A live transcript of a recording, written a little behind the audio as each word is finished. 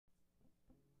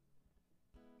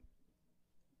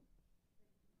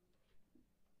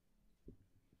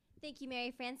Thank you, Mary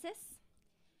Frances.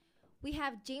 We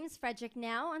have James Frederick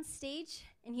now on stage,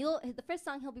 and the first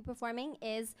song he'll be performing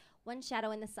is One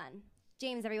Shadow in the Sun.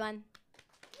 James, everyone.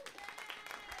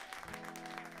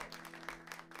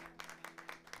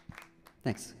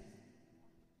 Thanks.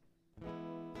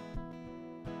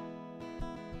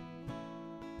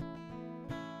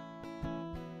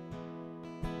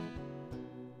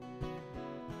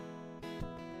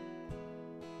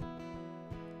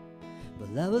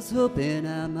 Well, I was hoping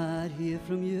I might hear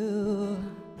from you.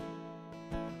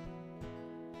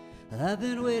 I've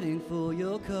been waiting for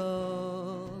your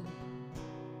call.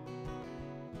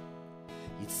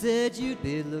 You said you'd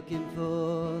be looking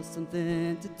for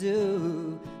something to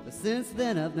do, but since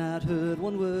then I've not heard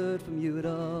one word from you at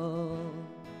all.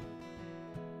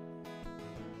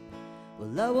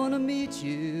 Well, I want to meet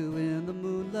you in the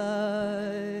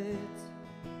moonlight.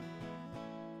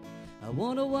 I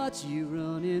want to watch you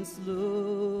run in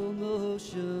slow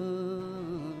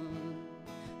motion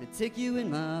and take you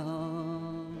in my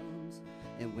arms.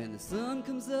 And when the sun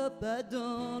comes up at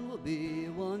dawn, we'll be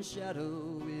one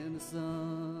shadow in the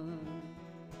sun.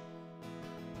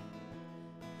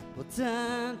 Well,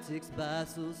 time ticks by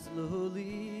so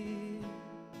slowly,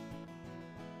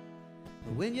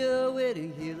 but when you're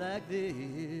waiting here like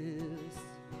this,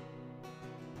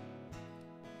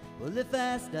 well, if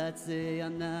asked, I'd say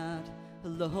I'm not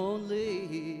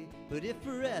lonely, but if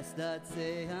pressed, I'd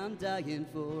say I'm dying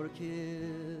for a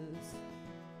kiss.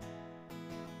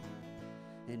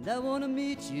 And I want to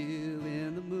meet you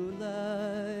in the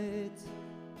moonlight.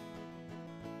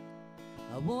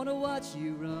 I want to watch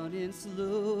you run in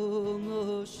slow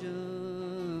motion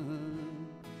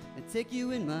and take you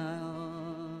in my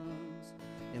arms.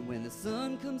 And when the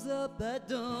sun comes up at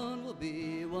dawn, we'll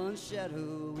be one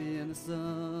shadow in the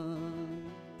sun.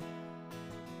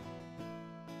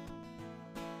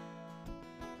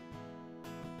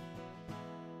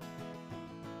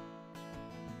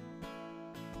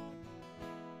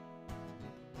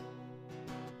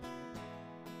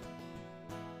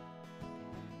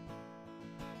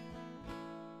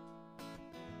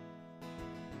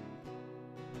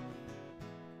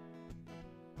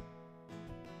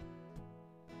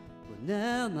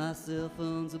 Now my cell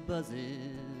phone's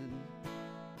a-buzzing,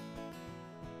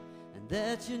 and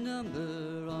that's your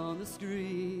number on the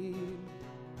screen.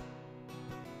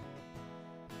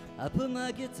 I put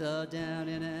my guitar down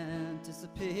in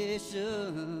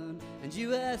anticipation, and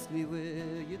you asked me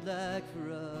where you'd like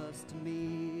for us to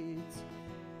meet.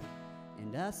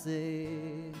 And I say,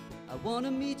 I want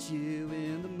to meet you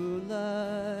in the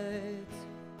moonlight.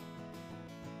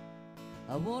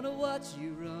 I want to watch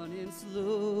you run in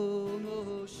slow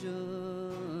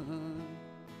motion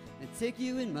and take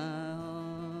you in my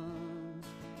arms.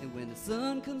 And when the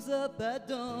sun comes up at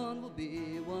dawn, we'll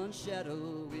be one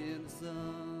shadow in the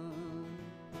sun.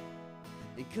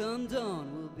 And come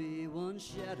dawn, we'll be one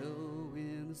shadow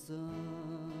in the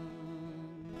sun.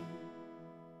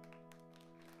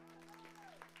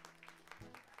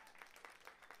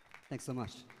 Thanks so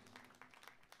much.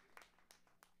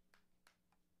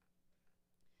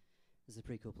 This is a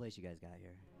pretty cool place you guys got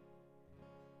here.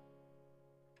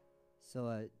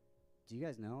 So, do you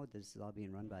guys know this is all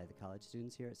being run by the college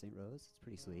students here at St. Rose? It's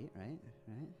pretty sweet, right?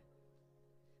 Right?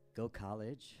 Go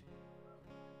college.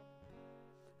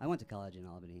 I went to college in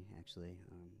Albany, actually.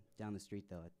 Down the street,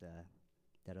 though, at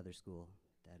that other school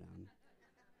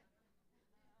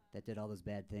that did all those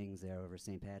bad things there over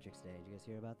St. Patrick's Day. Did you guys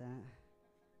hear about that?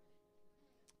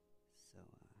 So,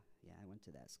 yeah, I went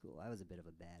to that school. I was a bit of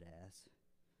a badass.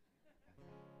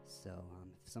 So,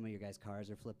 if some of your guys' cars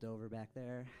are flipped over back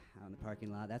there out in the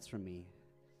parking lot, that's from me.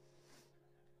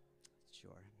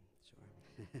 Sure.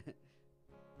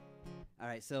 All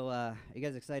right, so are you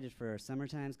guys excited for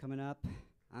summertime's coming up?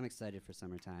 I'm excited for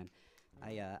summertime.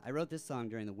 I wrote this song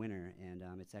during the winter, and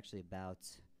it's actually about,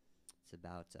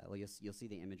 well, you'll see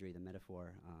the imagery, the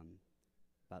metaphor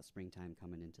about springtime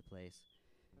coming into place.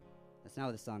 That's not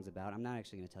what the song's about. I'm not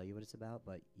actually going to tell you what it's about,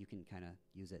 but you can kind of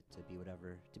use it to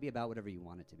be about whatever you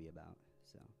want it to be about.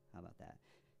 So how about that?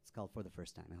 It's called For the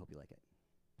First Time. I hope you like it.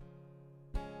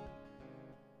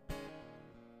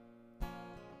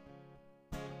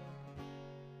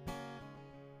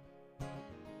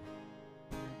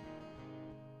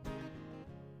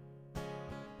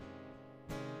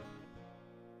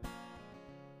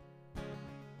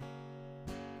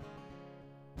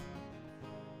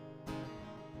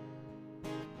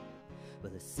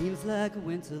 Well, it seems like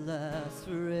winter lasts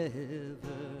forever,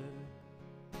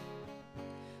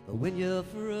 but when you're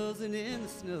frozen in the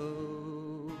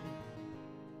snow,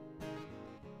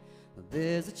 well,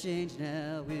 there's a change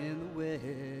now in the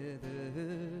weather,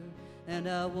 and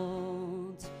I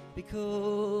won't be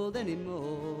cold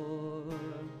anymore.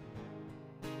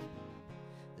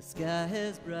 The sky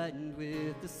has brightened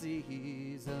with the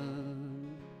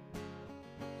season,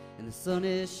 and the sun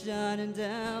is shining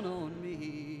down on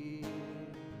me.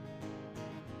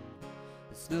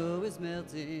 The snow is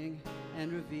melting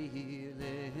and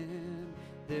revealing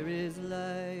there is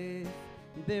life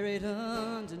buried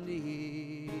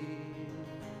underneath.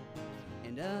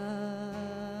 And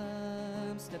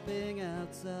I'm stepping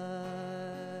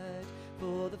outside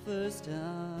for the first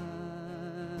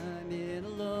time in a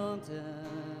long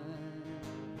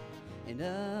time. And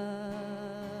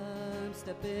I'm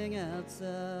stepping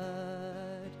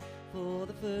outside for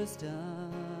the first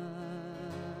time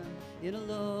in a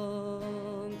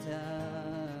long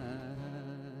time.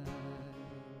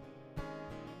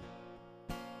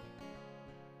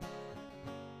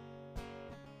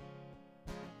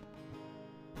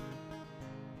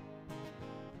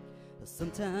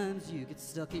 Sometimes you get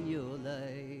stuck in your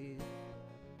life,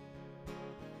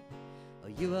 or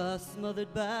you are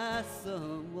smothered by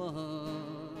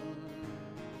someone.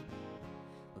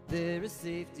 But there is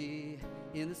safety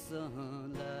in the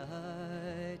sunlight,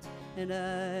 and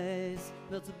ice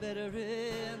melts better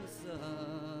in the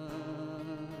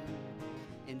sun.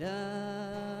 And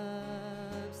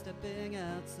I'm stepping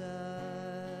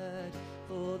outside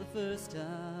for the first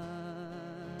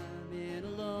time in a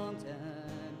long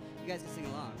time. You guys can sing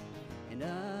along. And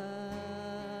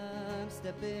I'm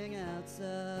stepping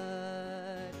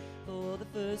outside for the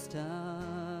first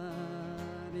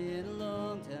time in a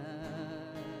long time.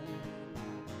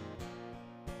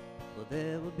 Well,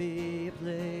 there will be a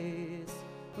place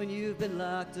when you've been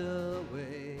locked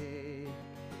away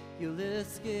you'll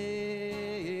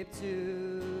escape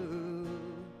to.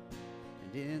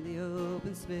 And in the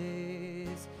open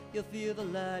space you'll feel the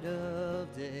light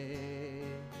of day,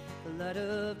 the light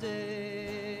of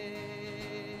day.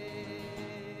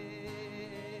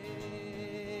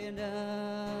 And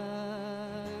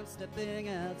I'm stepping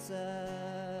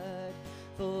outside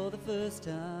for the first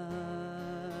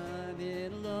time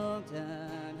in a long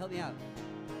time. Help me out.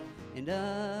 And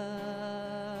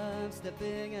I'm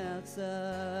stepping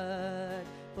outside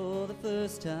for the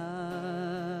first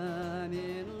time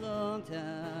in a long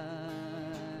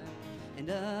time.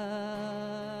 And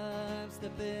I'm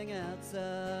stepping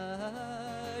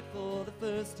outside for the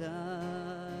first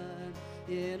time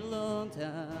in a long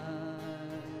time.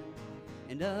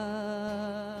 And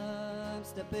I'm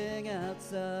stepping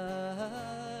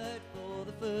outside for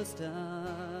the first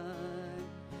time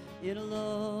in a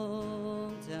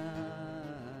long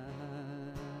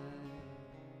time.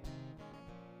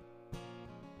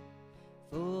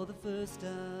 For the first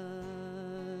time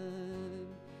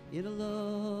in a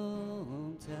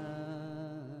long time.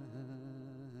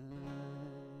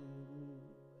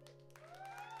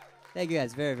 Thank you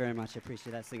guys very, very much. I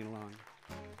appreciate that, singing along.